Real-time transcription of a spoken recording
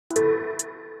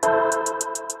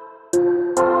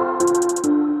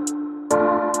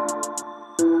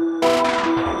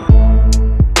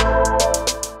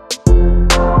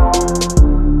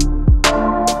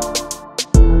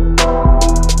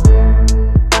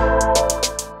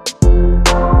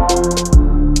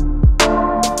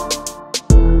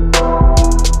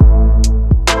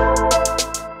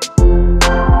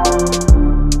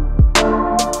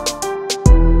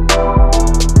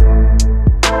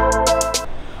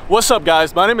What's up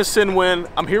guys, my name is Sinwin.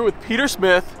 I'm here with Peter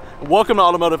Smith. Welcome to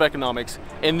Automotive Economics.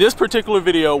 In this particular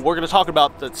video, we're going to talk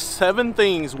about the 7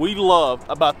 things we love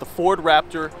about the Ford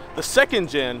Raptor, the 2nd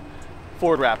gen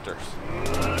Ford Raptors.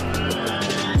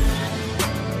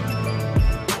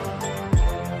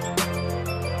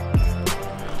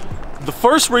 The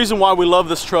first reason why we love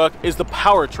this truck is the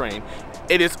powertrain.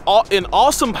 It is an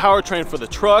awesome powertrain for the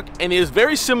truck and is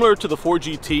very similar to the Ford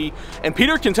GT, and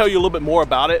Peter can tell you a little bit more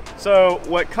about it. So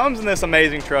what comes in this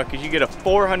amazing truck is you get a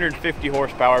 450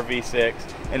 horsepower V6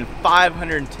 and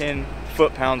 510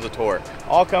 foot-pounds of torque,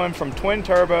 all coming from twin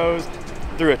turbos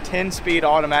through a 10-speed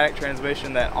automatic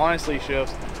transmission that honestly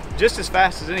shifts just as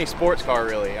fast as any sports car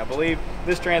really. I believe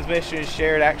this transmission is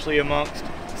shared actually amongst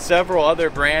several other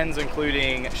brands,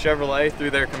 including Chevrolet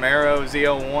through their Camaro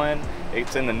ZL1.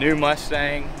 It's in the new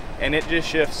Mustang, and it just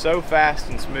shifts so fast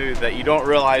and smooth that you don't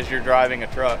realize you're driving a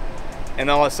truck, and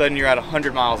all of a sudden you're at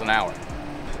 100 miles an hour.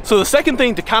 So the second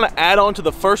thing to kind of add on to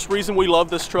the first reason we love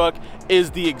this truck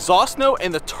is the exhaust note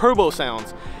and the turbo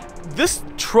sounds. This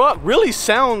truck really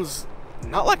sounds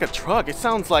not like a truck. It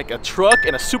sounds like a truck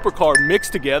and a supercar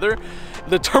mixed together.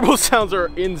 The turbo sounds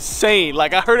are insane.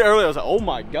 Like I heard it earlier, I was like, oh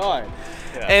my God.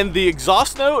 Yeah. And the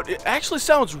exhaust note, it actually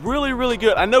sounds really, really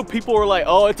good. I know people are like,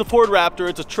 oh, it's a Ford Raptor,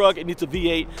 it's a truck, it needs a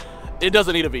V8. It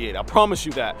doesn't need a V8, I promise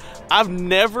you that. I've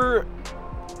never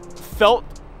felt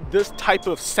this type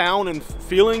of sound and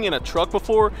feeling in a truck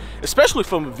before, especially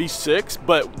from a V6,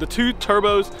 but the 2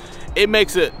 turbos, it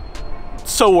makes it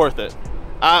so worth it.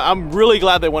 I'm really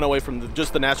glad they went away from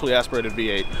just the naturally aspirated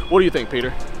V8. What do you think,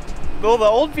 Peter? Well, the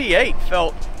old V8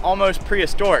 felt almost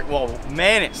prehistoric. Well,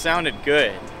 man, it sounded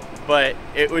good, but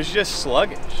it was just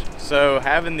sluggish. So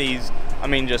having these, I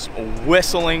mean, just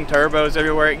whistling turbos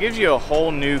everywhere, it gives you a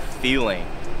whole new feeling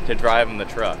to driving the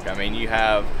truck. I mean, you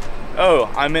have,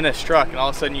 oh, I'm in a truck, and all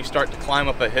of a sudden you start to climb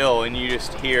up a hill and you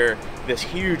just hear this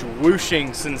huge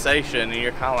whooshing sensation, and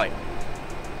you're kind of like,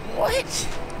 what?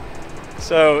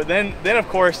 So then of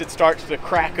course it starts to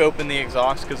crack open the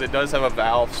exhaust, because it does have a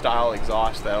valve style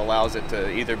exhaust that allows it to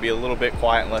either be a little bit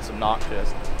quiet and less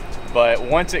obnoxious. But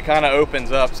once it kind of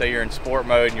opens up, say you're in sport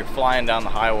mode and you're flying down the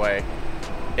highway,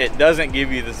 it doesn't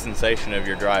give you the sensation of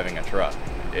you're driving a truck.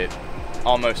 It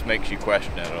almost makes you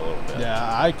question it a little bit.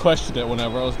 Yeah, I questioned it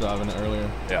whenever I was driving it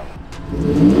earlier. Yeah.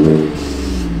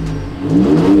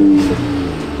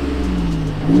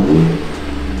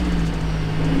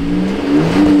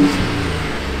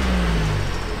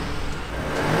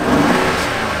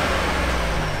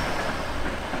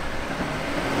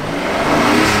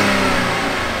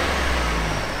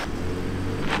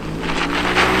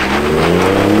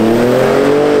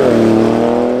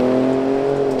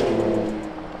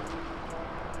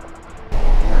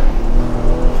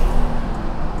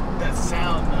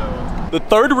 The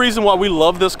third reason why we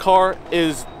love this car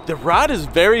is the ride is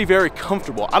very, very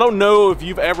comfortable. I don't know if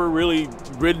you've ever really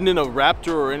ridden in a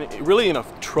Raptor or really in a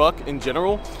truck in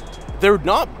general. They're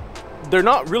not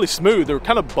really smooth. They're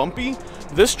kind of bumpy.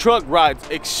 This truck rides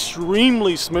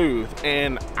extremely smooth,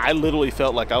 and I literally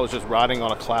felt like I was just riding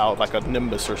on a cloud, like a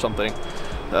Nimbus or something.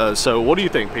 So what do you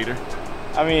think, Peter?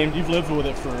 I mean, you've lived with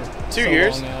it for 2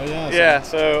 years now. Yeah,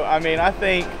 so I mean, I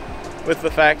think with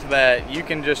the fact that you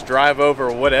can just drive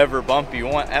over whatever bump you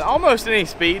want at almost any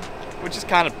speed, which is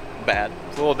kind of bad.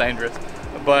 It's a little dangerous,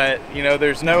 but you know,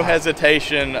 there's no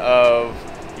hesitation of,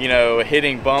 you know,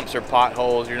 hitting bumps or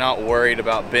potholes. You're not worried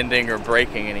about bending or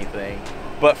breaking anything.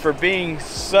 But for being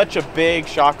such a big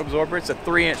shock absorber, it's a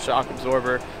 3-inch shock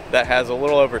absorber that has a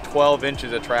little over 12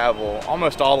 inches of travel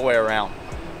almost all the way around.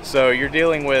 So you're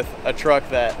dealing with a truck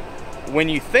that, when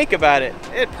you think about it,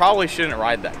 it probably shouldn't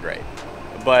ride that great.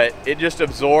 But it just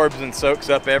absorbs and soaks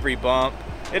up every bump.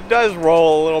 It does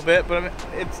roll a little bit, but I mean,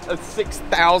 it's a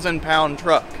 6,000-pound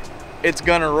truck. It's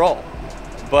gonna roll,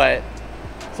 but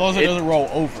as long as it doesn't roll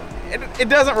over. It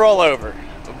doesn't roll over,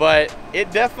 but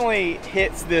it definitely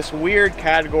hits this weird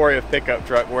category of pickup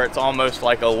truck where it's almost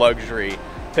like a luxury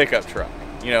pickup truck.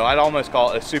 You know, I'd almost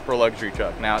call it a super luxury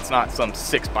truck. Now, it's not some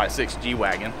 6x6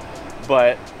 G-Wagon,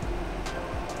 but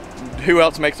who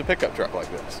else makes a pickup truck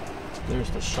like this? There's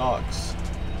the shocks.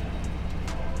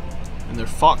 And they're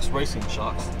Fox Racing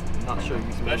shocks. I'm not sure you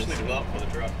can Especially built for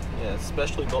the truck. Yeah,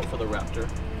 especially built for the Raptor.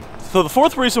 So the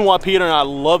fourth reason why Peter and I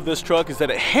love this truck is that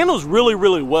it handles really,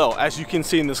 really well, as you can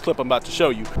see in this clip I'm about to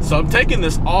show you. So I'm taking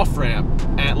this off-ramp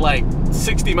at like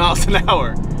 60 miles an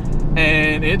hour,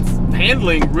 and it's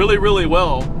handling really, really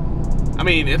well. I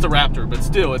mean, it's a Raptor, but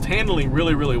still, it's handling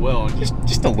really, really well.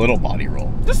 Just a little body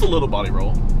roll. Just a little body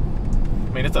roll.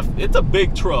 I mean, it's a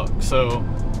big truck, so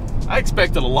I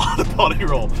expected a lot of body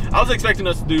roll. I was expecting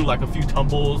us to do like a few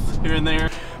tumbles here and there,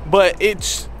 but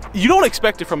you don't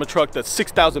expect it from a truck that's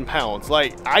 6,000 pounds.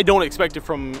 Like, I don't expect it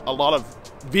from a lot of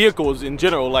vehicles in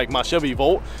general, like my Chevy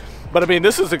Volt. But I mean,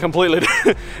 this is a completely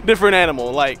different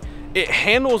animal. Like, it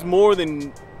handles more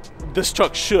than this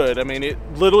truck should. I mean, it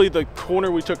literally, the corner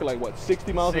we took at like what,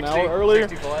 60 miles an hour earlier?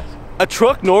 60 plus. A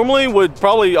truck normally would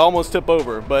probably almost tip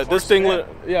over, but this thing,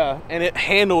 yeah, and it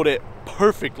handled it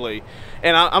perfectly.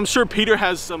 And I'm sure Peter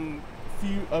has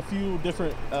a few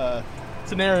different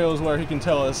scenarios where he can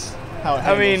tell us how it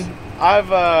handles. I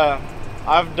mean,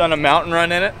 I've done a mountain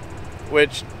run in it,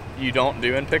 which you don't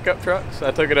do in pickup trucks.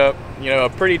 I took it up, a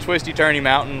pretty twisty turny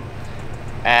mountain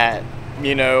at,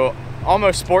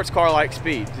 almost sports car like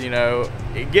speeds.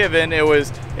 Given it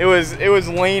was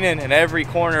leaning in every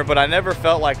corner, but I never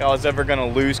felt like I was ever going to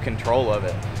lose control of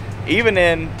it. Even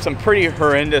in some pretty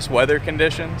horrendous weather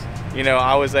conditions,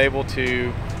 I was able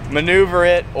to maneuver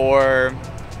it or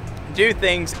do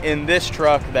things in this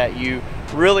truck that you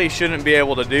really shouldn't be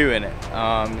able to do in it.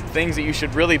 Things that you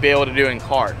should really be able to do in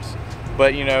cars.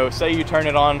 But say you turn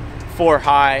it on 4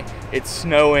 high, it's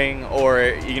snowing or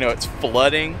it's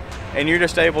flooding, and you're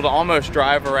just able to almost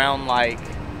drive around like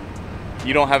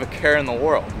you don't have a care in the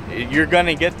world. You're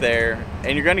gonna get there,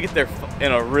 and you're gonna get there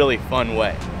in a really fun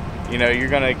way. You're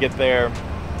gonna get there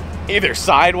either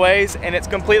sideways, and it's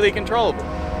completely controllable.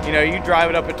 You drive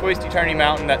it up a twisty turny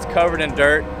mountain that's covered in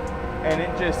dirt, and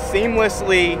it just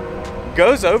seamlessly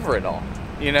goes over it all.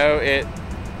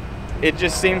 It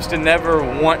just seems to never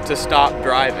want to stop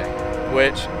driving,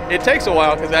 which it takes a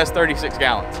while because it has 36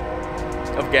 gallons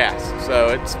of gas, so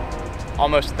it's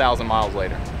almost 1,000 miles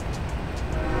later.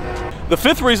 The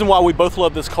fifth reason why we both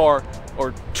love this car,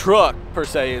 or truck per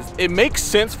se, is it makes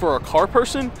sense for a car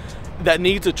person that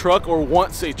needs a truck or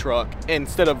wants a truck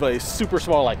instead of a super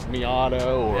small like Miata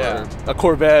or a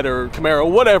Corvette or Camaro,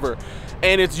 whatever.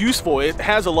 And it's useful. It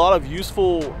has a lot of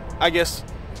useful, I guess,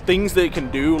 things that it can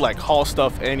do, like haul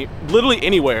stuff literally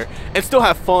anywhere and still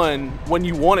have fun when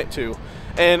you want it to.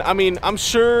 And I mean, I'm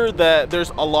sure that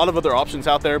there's a lot of other options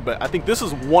out there, but I think this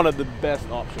is one of the best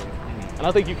options. And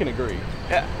I think you can agree.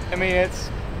 Yeah, I mean,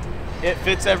 it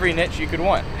fits every niche you could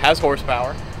want. It has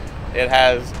horsepower, it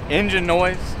has engine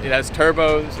noise, it has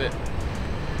turbos.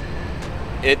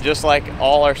 It just like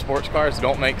all our sports cars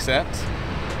don't make sense.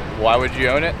 Why would you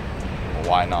own it?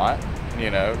 Why not?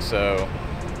 So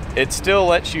it still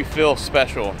lets you feel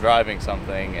special driving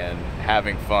something and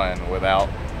having fun without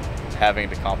having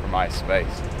to compromise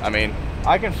space. I mean,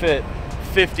 I can fit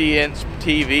 50-inch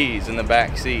TVs in the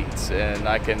back seats, and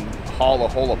I can haul a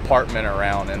whole apartment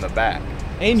around in the back.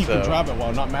 And you can drive it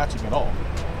while not matching at all.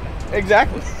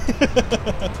 Exactly.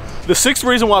 The sixth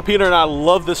reason why Peter and I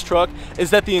love this truck is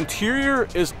that the interior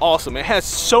is awesome. It has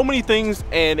so many things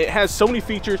and it has so many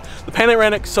features. The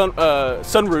panoramic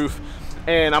sunroof,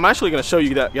 and I'm actually going to show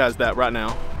you guys that right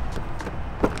now.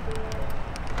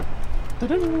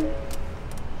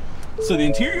 So the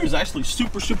interior is actually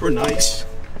super, super nice.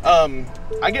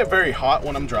 I get very hot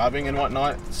when I'm driving and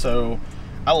whatnot, so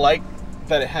I like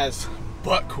that it has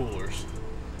butt coolers.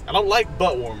 I don't like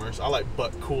butt warmers, I like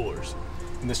butt coolers.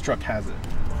 And this truck has it.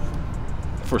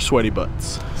 For sweaty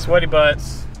butts. Sweaty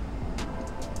butts.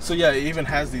 So yeah, it even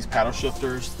has these paddle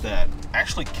shifters that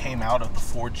actually came out of the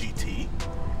Ford GT,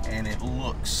 and it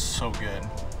looks so good.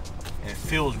 And it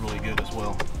feels really good as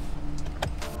well.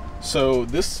 So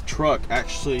this truck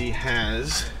actually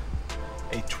has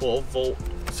a 12-volt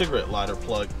cigarette lighter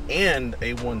plug and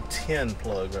a 110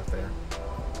 plug right there.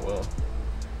 Well,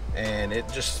 and it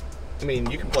just, I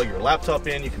mean, you can plug your laptop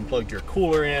in, you can plug your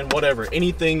cooler in, whatever,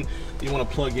 anything you want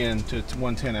to plug in to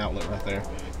 110 outlet right there,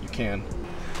 you can.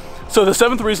 So the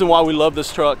seventh reason why we love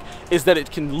this truck is that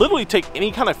it can literally take any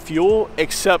kind of fuel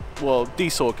except, well,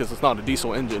 diesel, because it's not a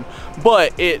diesel engine,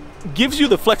 but it gives you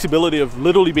the flexibility of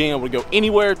literally being able to go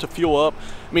anywhere to fuel up.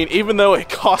 I mean, even though it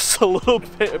costs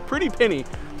a pretty penny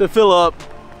to fill up,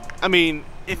 I mean,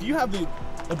 if you have the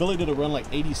ability to run like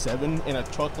 87 in a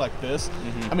truck like this,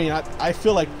 I mean, I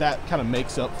feel like that kind of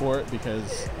makes up for it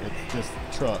because it's just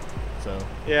a truck. So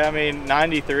yeah, I mean,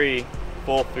 93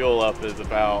 full fuel up is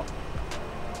about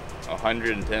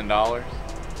 $110.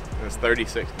 It's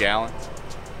 36 gallons,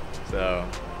 so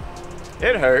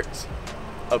it hurts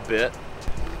a bit.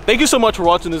 Thank you so much for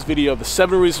watching this video of the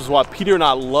 7 reasons why Peter and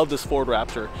I love this Ford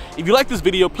Raptor. If you like this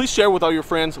video, please share it with all your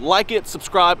friends, like it,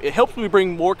 subscribe. It helps me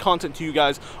bring more content to you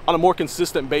guys on a more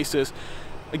consistent basis.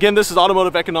 Again, this is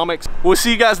Automotive Economics. We'll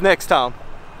see you guys next time.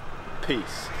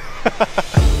 Peace.